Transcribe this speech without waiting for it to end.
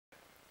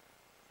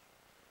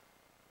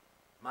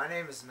My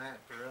name is Matt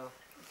Brill.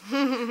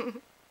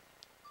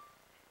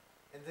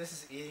 And this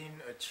is eating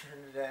a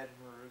Trinidad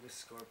Moruga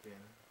Scorpion,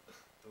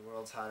 the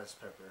world's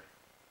hottest pepper.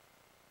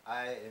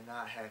 I am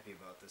not happy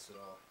about this at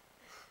all.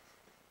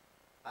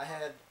 I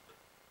had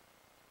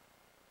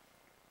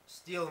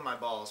steel in my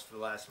balls for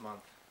the last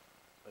month,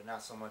 but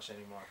not so much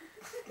anymore.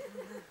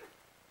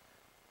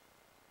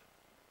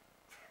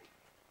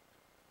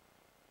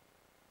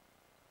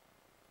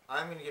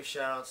 I'm gonna give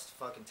shoutouts to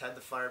fucking Ted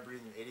the Fire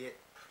Breathing Idiot,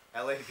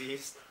 LA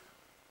Beast,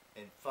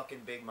 and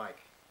fucking Big Mike.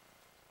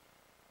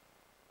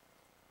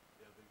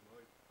 Yeah, Big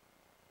Mike.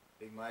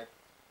 Big Mike,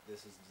 this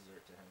is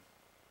dessert to him.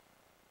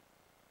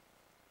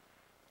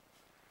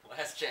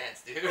 Last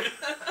chance, dude.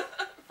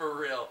 For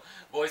real.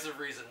 Voice of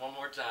reason, one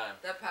more time.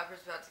 That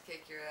pepper's about to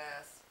kick your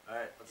ass.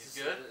 Alright, let's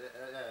You just... good?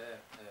 Yeah.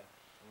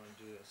 I'm gonna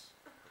do this.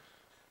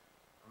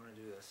 I'm gonna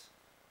do this.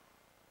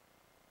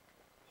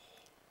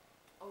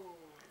 Oh.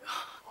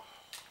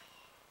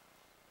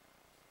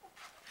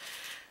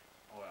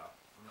 Oh wow.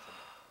 I'm gonna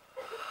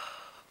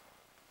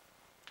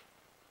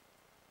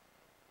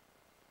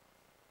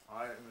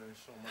I am in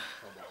so much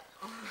trouble.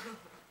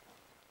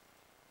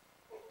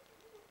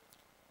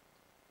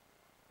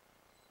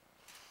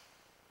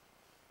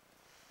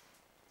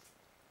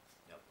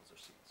 Yep, those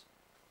are seeds.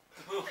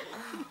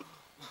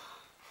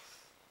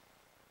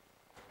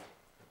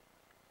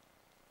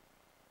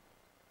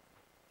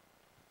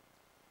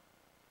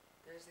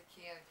 There's a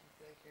can if you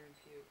feel like you're in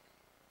puke.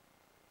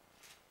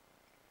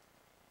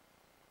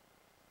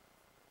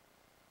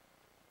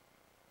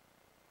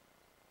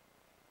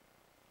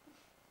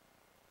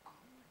 Oh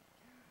my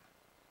god.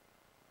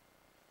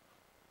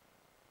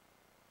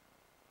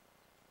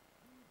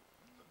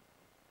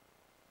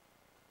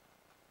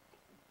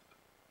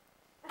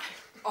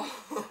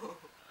 Oh.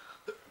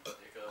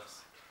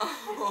 Hiccups.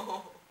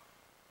 Oh.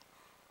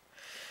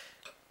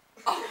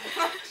 Oh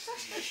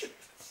my shit.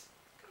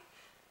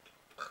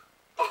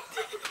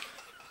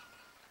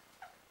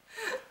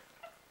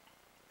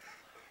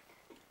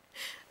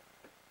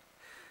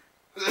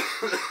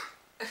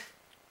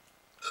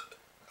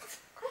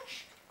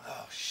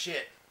 Oh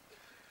shit.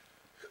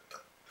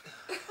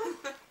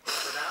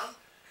 Sit down?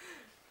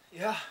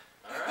 Yeah.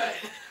 Alright.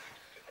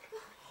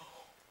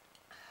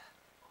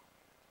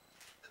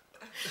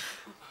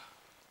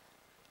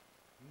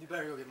 You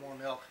better go get more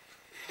milk.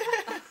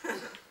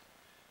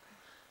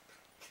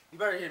 You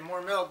better get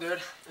more milk, dude.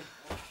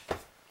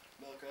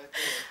 Milk right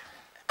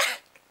there.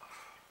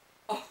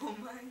 Oh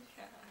my god.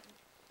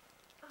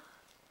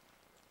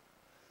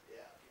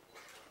 Yeah.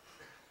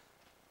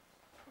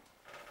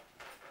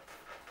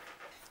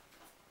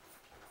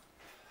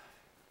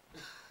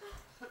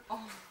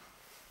 Oh.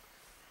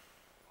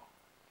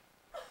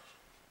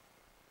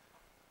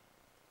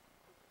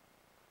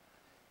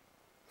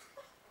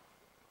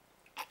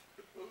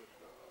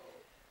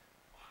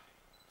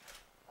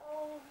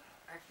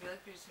 I feel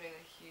like we just made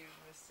a huge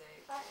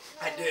mistake.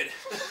 I did.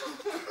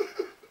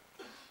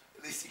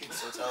 At least you can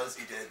still tell us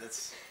he did.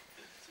 That's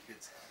a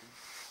good sign.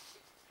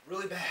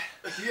 Really bad.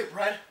 Did you get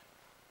bread?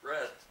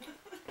 Bread.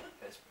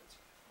 Yes,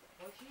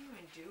 What can you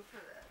even do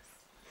for this?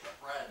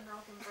 Bread.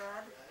 Milk and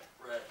bread.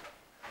 Bread.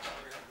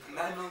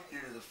 Not milk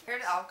here to the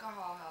Heard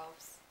alcohol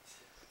helps.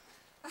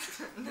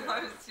 No,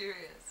 I'm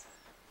serious.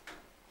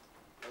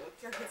 Go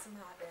get some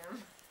hot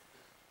damn.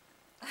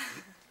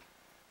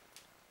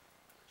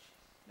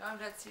 No, I'm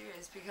dead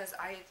serious because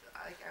I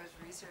was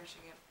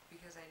researching it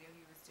because I knew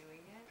he was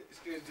doing it.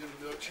 He's gonna do the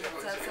milk It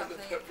challenge said and the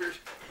something. peppers.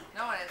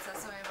 No, and it says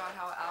something about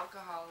how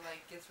alcohol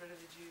like gets rid of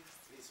the juice.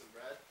 Need some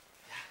bread?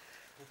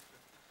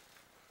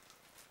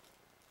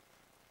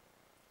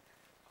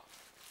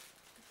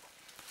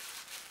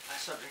 I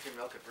stopped drinking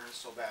milk, it burns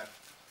so bad.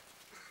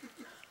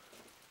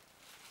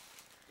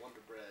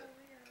 Wonder bread. Oh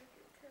my god, I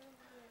feel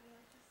terrible right now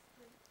just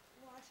like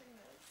watching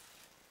this.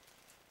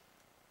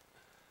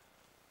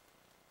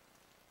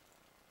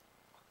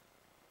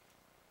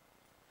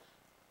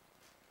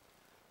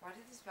 Why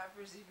do these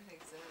peppers even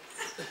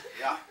exist?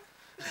 Yeah.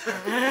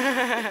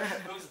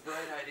 Whose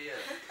bright idea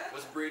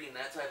was breeding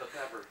that type of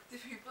pepper? Do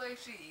people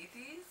actually eat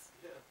these?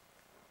 Yeah.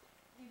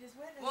 You just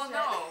witnessed Well, it.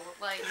 no,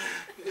 like,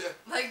 Yeah.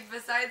 like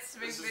besides to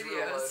make This is real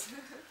videos.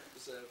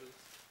 This happens.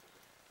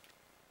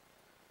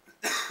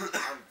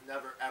 I'm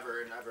never,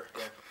 ever, and ever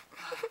again.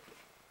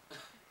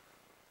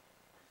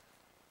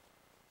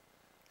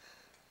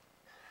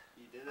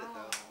 You did it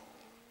though.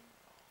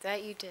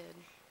 That you did.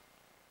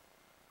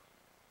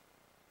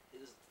 It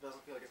just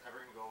doesn't feel like it's ever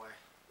gonna go away.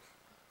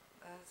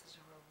 That's such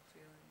a horrible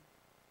feeling.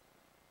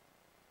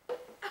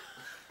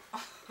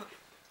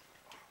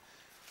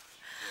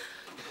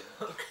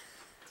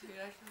 Dude,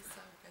 I feel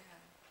so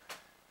bad.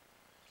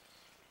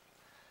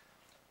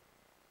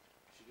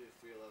 You should do a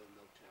 311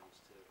 milk challenge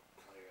too.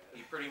 While you're at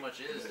He it. pretty much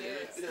is,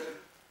 dude.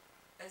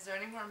 Yeah. Is there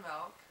any more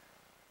milk?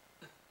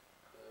 I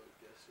would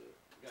guess so.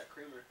 We got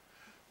creamer.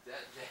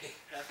 That day.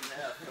 Half and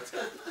half. Let's go.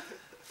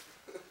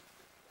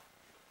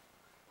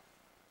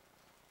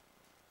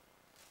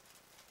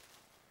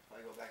 If I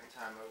go back in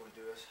time, I wouldn't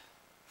do this.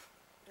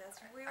 That's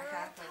what we I were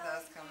kinda thought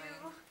that was telling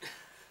coming. you.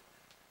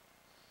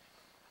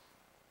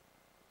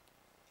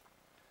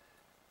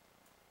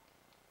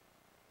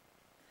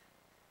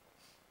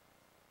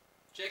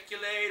 Check you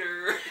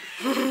later.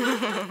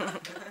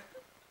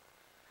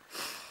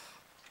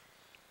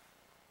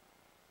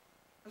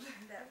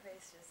 That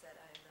face just said, I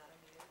am not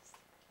amused.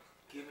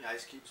 Give me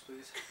ice cubes,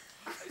 please.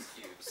 Ice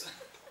cubes. What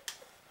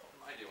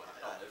am I doing? I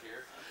don't live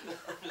here.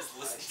 I'm just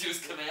listening to his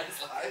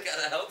commands like I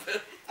gotta help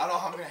him. I don't know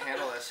how I'm gonna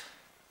handle this.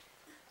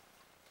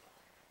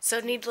 So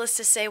needless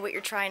to say, what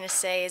you're trying to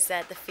say is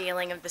that the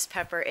feeling of this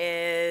pepper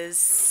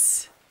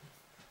is...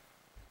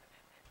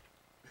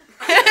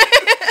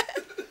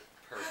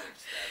 Perfect.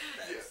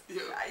 That's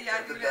Yeah,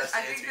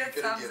 I think that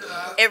sums it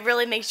up. It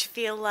really makes you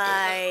feel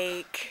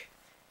like...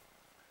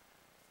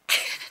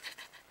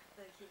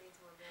 Like he needs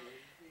more milk.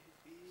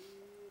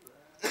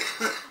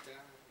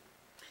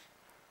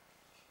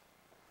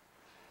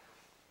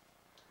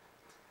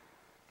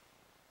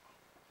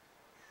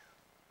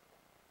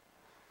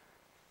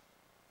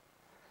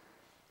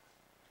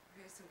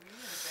 Okay, so we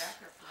need a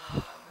backup for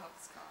when our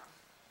milk's gone.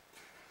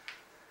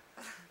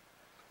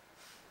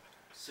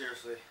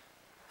 Seriously.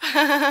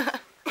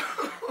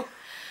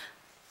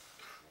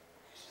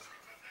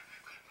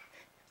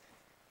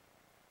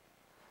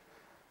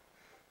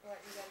 What,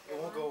 you gotta It get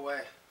won't one? go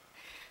away.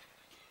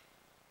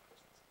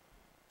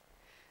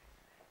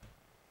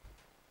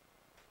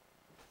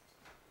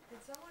 Did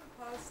someone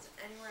post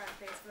anywhere on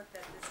Facebook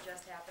that this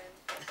just happened?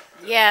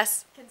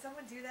 Yes, Can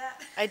someone do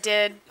that? I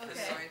did. I was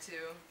Okay. going to.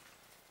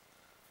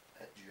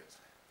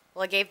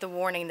 Well, I gave the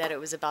warning that it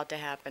was about to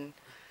happen.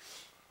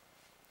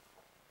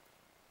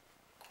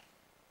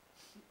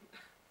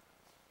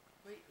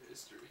 Wait,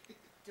 History.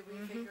 did we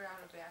figure out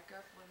a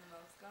backup when the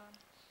milk's gone?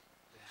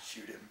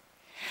 Shoot him.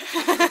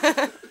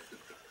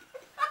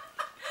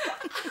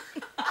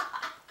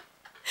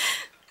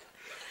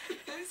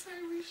 I'm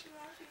sorry, we should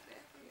not be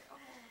backing it. Oh.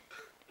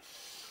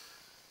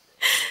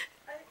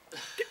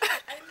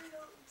 I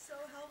feel so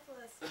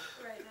helpless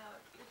right now.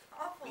 It's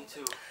awful. Me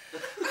too.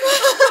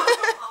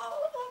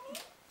 Oh,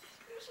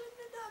 you shouldn't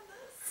have done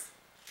this.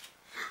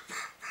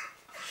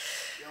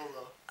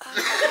 YOLO.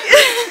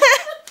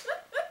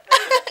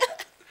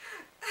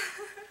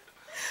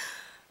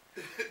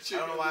 I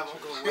don't know why it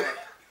won't go away.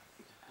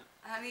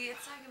 Honey,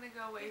 it's not gonna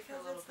go away for a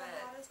Because little it's the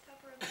bit. hottest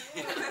pepper in the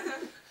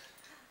world.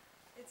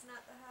 It's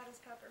not the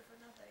hottest pepper for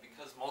nothing.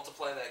 because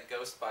multiply that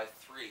ghost by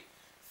 3.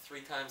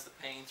 3 times the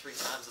pain, 3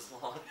 times as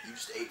long. You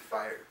just ate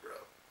fire, bro.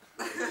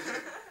 You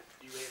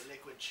ate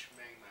liquid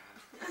schmangman.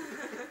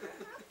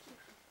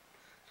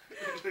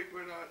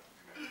 Liquid not.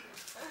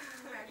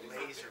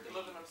 Laser You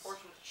live an beams.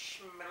 unfortunate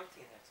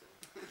schmelting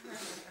accident.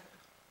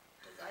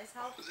 Does ice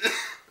help?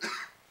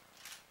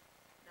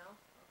 No?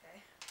 Okay.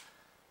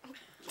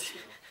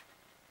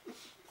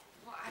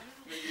 Well, I don't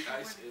know Maybe what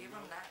ice to in give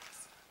them milk?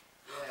 next.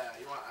 Yeah,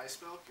 you want ice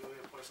milk? You want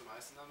me to pour some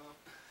ice in that milk?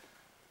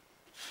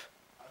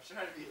 I'm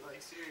trying to be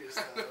like serious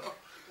though.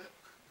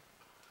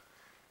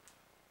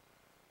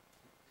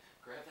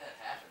 Grab that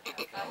half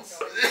and half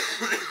pills.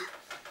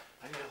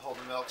 I need to hold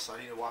the milk, so I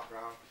need to walk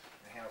around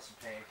and handle some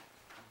pain.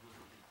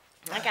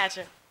 I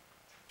gotcha.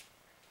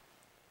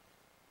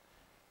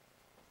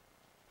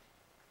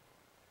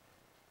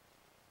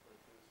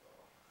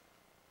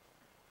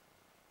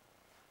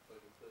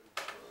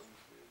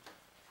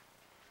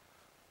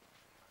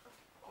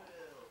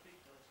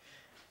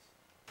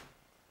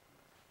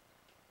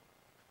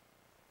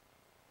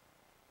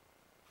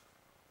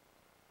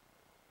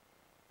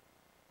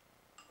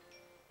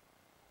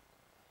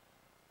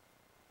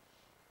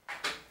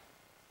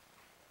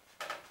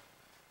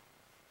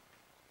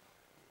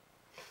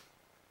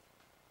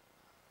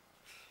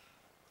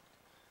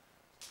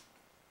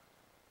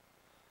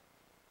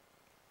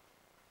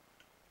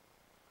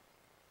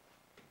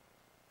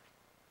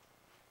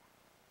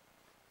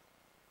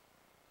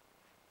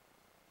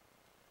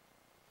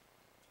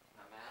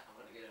 Now, Matt, I'm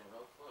going to get in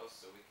real close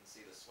so we can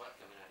see the sweat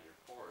coming out of your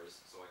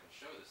pores, so I can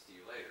show this to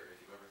you later if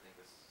you ever think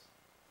this is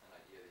an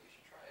idea that you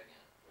should try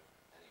again with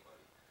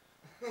anybody.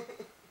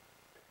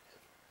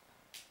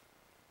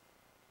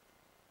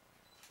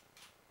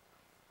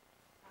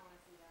 I want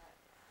to see that.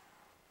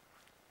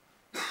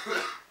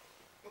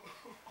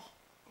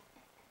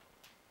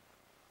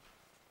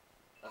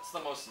 That's the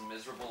most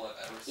miserable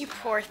I've ever seen. You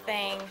poor Matt grow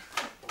thing. up.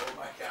 Oh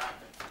my god.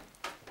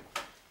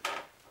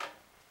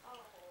 Oh.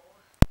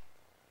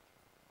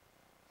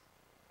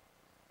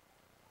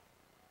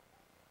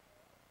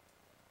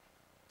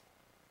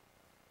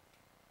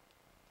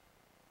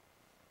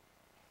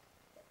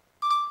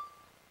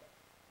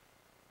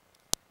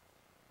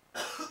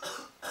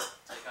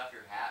 Take off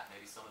your hat,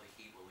 maybe some of the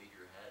heat will leave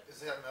your head. Is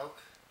that milk?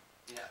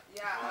 Yeah.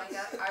 Yeah,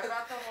 I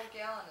brought the whole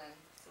gallon in,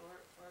 so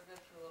we're good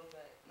for a little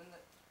bit. And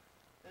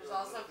there's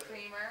also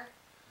creamer.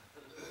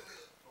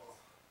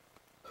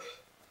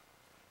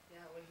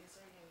 Yeah, when you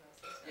start getting those.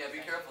 Yeah, be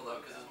careful though,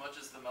 because as much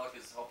as the milk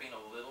is helping a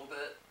little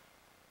bit,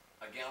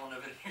 a gallon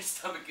of it in your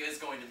stomach is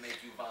going to make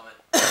you vomit.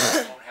 You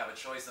won't have a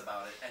choice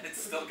about it, and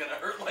it's still gonna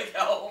hurt like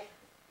hell.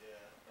 Yeah.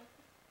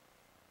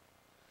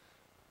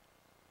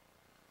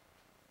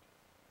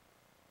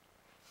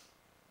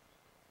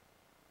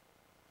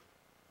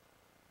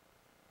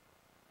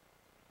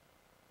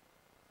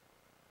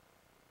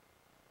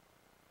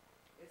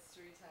 It's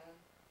 3:10.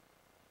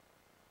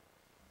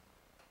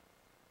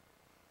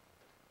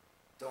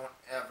 Don't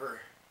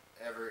ever,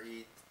 ever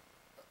eat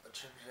a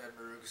Trinidad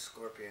Moruga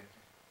Scorpion.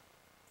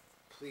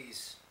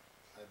 Please,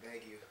 I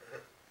beg you.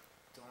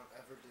 Don't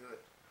ever do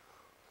it.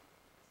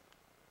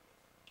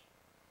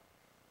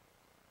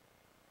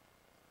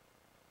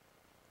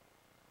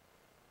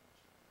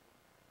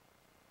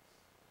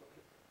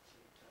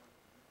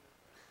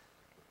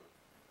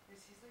 He's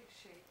like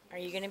shaking. Are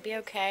you gonna be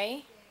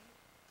okay?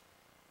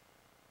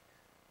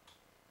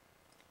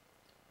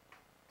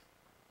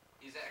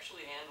 He's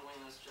actually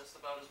handling this just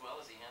about as well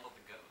as he handled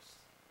the ghost.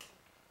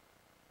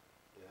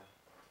 Yeah.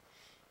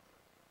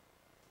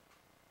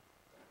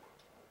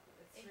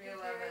 It's In 3:11.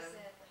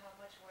 comparison, how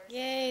much worse?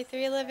 Yay,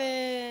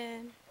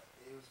 311.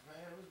 It was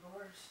bad, it was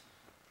worse.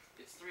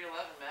 It's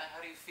 3:11, Matt.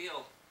 How do you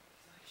feel?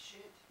 Like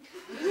shit.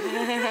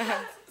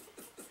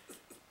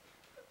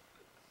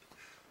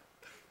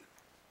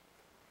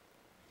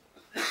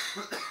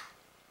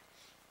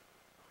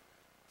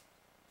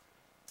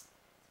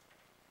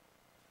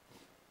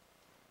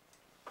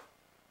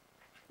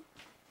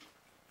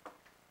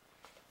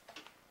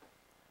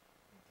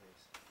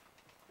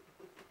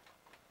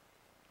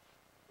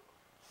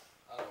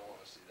 I don't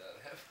want to see that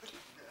happen. I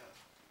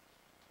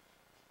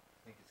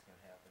think it's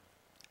gonna happen.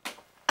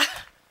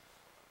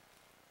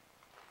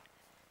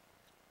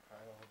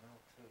 Cry all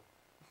milk too.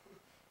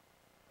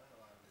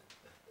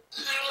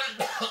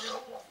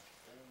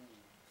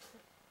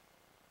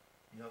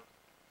 Yup.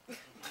 That's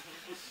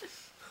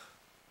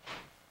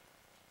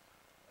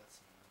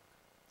milk.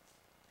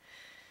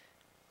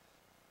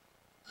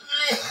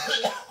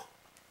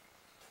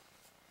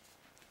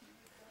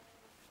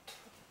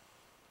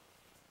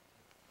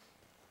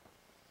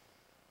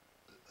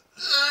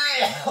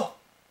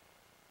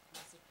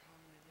 That's the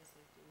problem. It is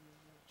like doing the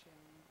milk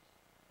challenge.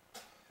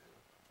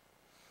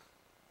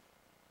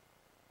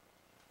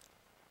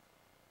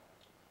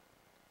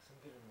 Some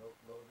good milk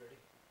load ready.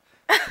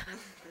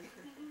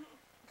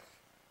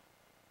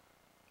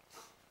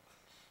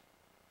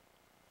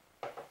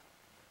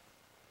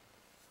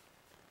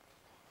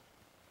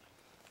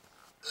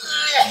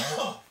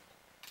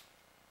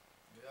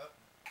 Yep.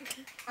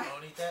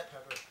 Don't eat that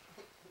pepper.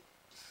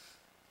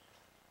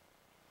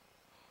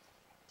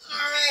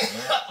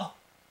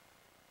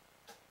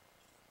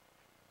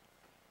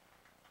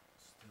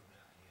 Stupid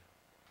idea.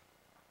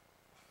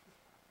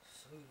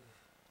 Stupid.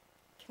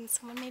 Can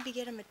someone maybe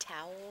get him a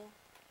towel?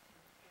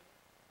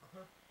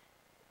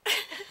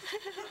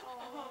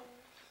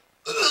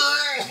 Oh,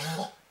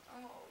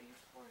 you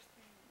poor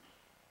thing.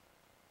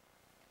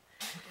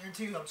 I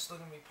guarantee you I'm still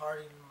gonna be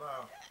partying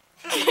tomorrow.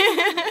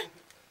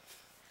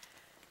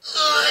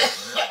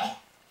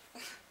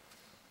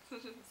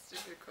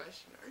 Stupid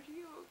question. Are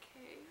you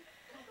okay?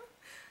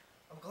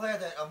 I'm glad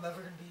that I'm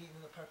never gonna be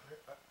eating the pepper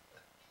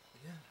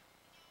again.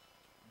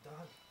 I'm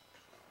done.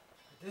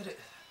 I did it.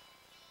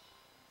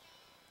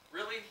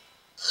 Really?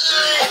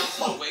 There's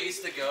a ways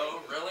to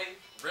go? Really?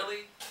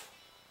 Really?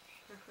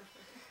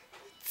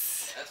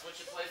 That's what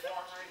you play for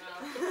right now?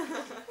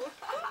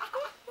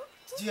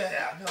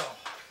 Yeah, no.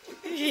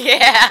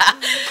 Yeah.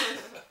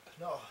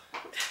 No.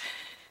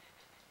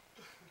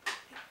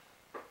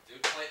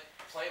 Dude,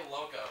 play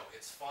Loco.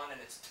 It's fun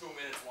and it's 2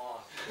 minutes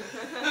long.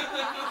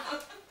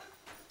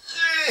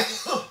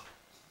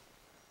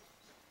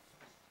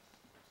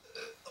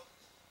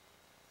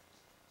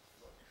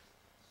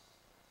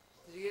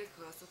 Did you get a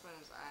close up on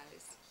his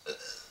eyes?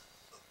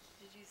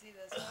 Did you see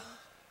this one?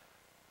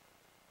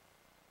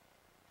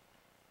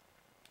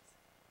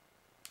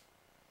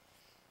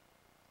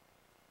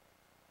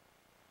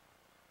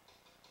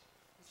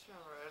 Just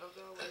remember, it'll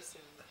go away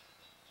soon.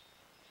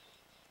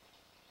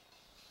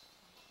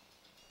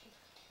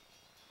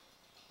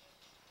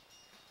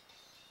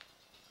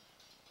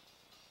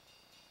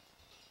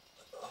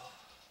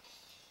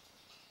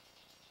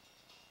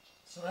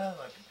 So I have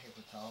like a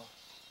paper towel.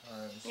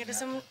 Or just Yeah, a does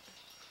someone? napkin.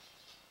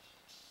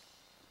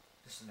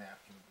 Just a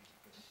napkin would be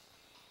good.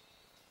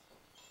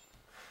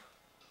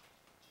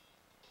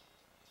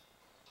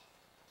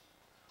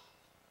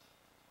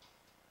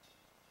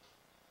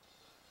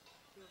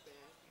 I feel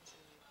bad because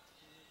I like want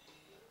to be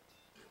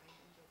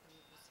kind, but then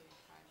at the same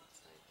time,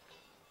 it's like I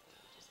don't know if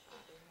that would just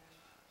bother him.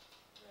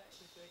 Right. I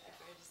feel like if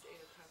I just ate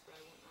a pepper,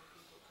 I wouldn't want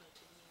people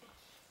touching me.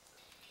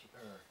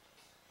 Or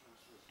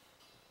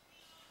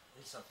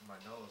need something in my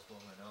nose, blow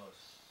my nose.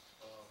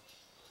 Oh.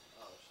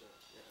 Oh shit.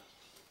 Yeah.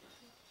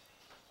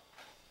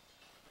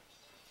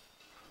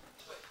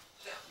 Wait,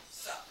 down,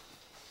 stop.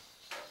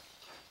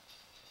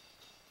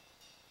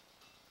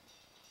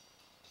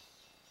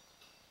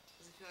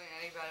 Is he feeling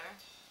any better?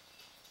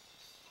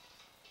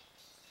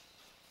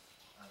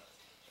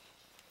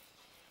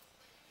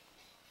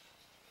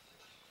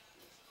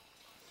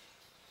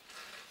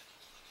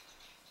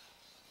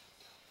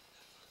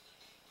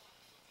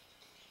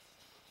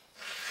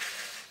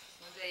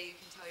 One day you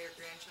can tell your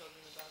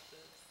grandchildren about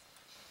this.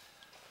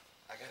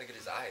 I gotta get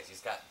his eyes. He's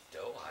got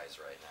doe eyes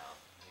right now.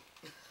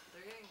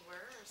 They're getting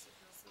worse. It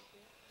feels so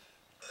bad.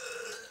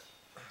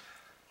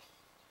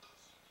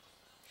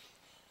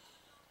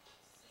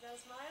 Is that a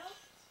smile?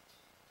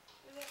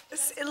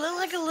 It looked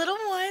like a little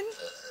one.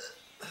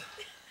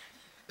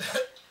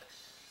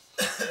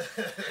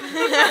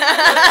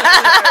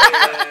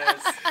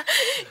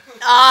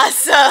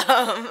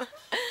 Awesome.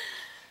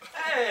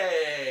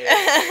 Hey!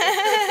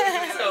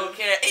 He's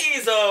okay.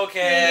 He's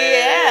okay.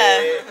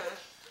 Yeah.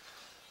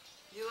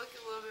 You look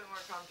a little bit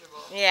more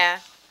comfortable. Yeah.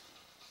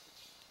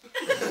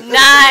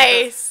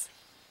 Nice.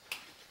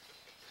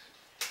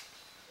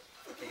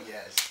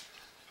 Yes.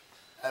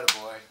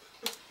 Attaboy.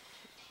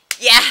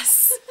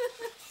 Yes.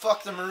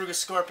 Fuck the Moruga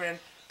Scorpion.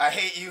 I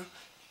hate you.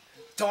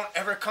 Don't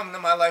ever come to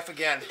my life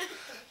again.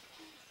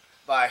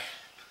 Bye.